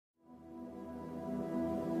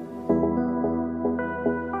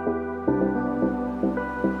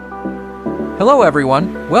Hello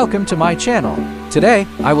everyone, welcome to my channel. Today,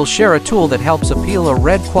 I will share a tool that helps appeal a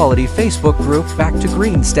red quality Facebook group back to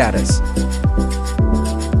green status.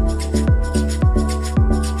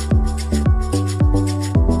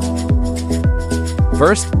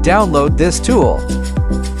 First, download this tool.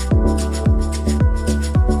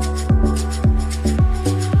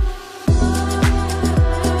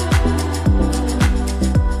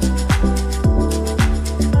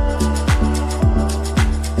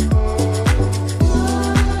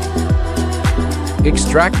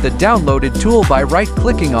 Extract the downloaded tool by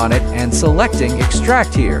right-clicking on it and selecting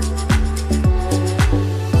Extract here.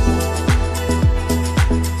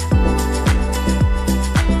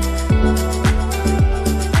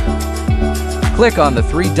 Click on the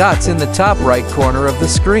three dots in the top right corner of the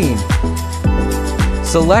screen.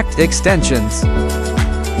 Select Extensions.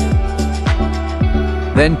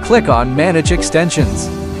 Then click on Manage Extensions.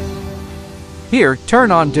 Here,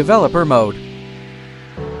 turn on Developer Mode.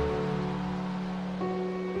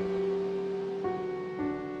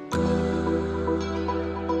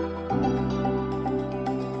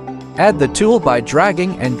 Add the tool by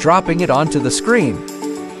dragging and dropping it onto the screen.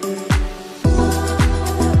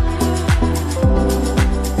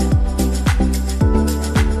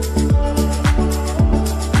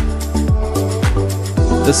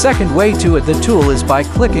 The second way to add the tool is by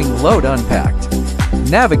clicking Load Unpacked.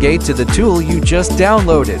 Navigate to the tool you just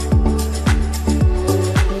downloaded.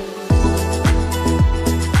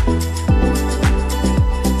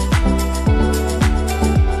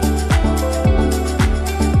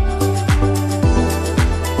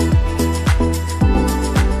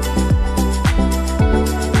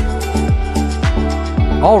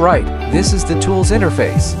 Alright, this is the tool's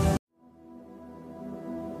interface.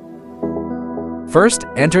 First,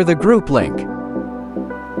 enter the group link.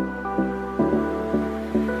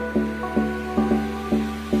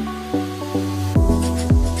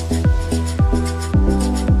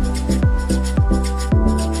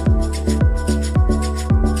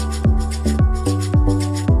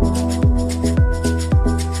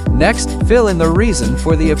 Next, fill in the reason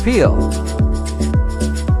for the appeal.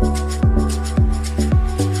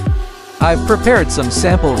 I've prepared some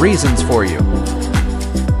sample reasons for you.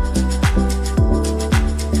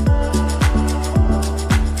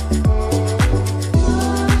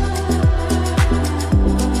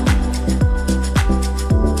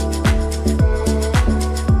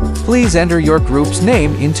 Please enter your group's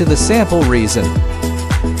name into the sample reason.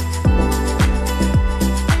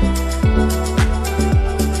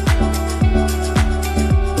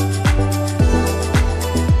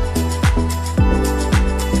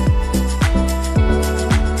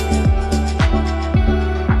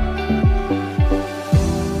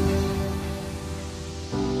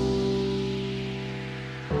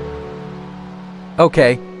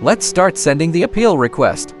 Okay, let's start sending the appeal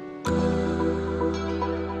request.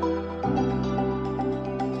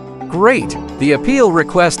 Great! The appeal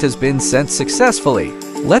request has been sent successfully.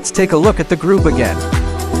 Let's take a look at the group again.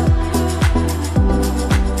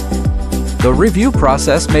 The review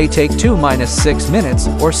process may take 2–6 minutes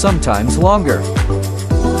or sometimes longer.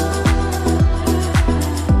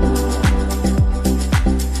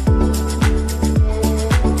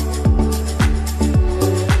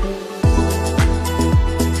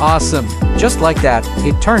 Awesome! Just like that,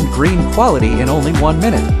 it turned green quality in only 1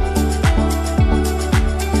 minute.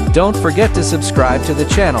 Don't forget to subscribe to the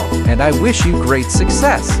channel, and I wish you great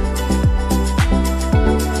success!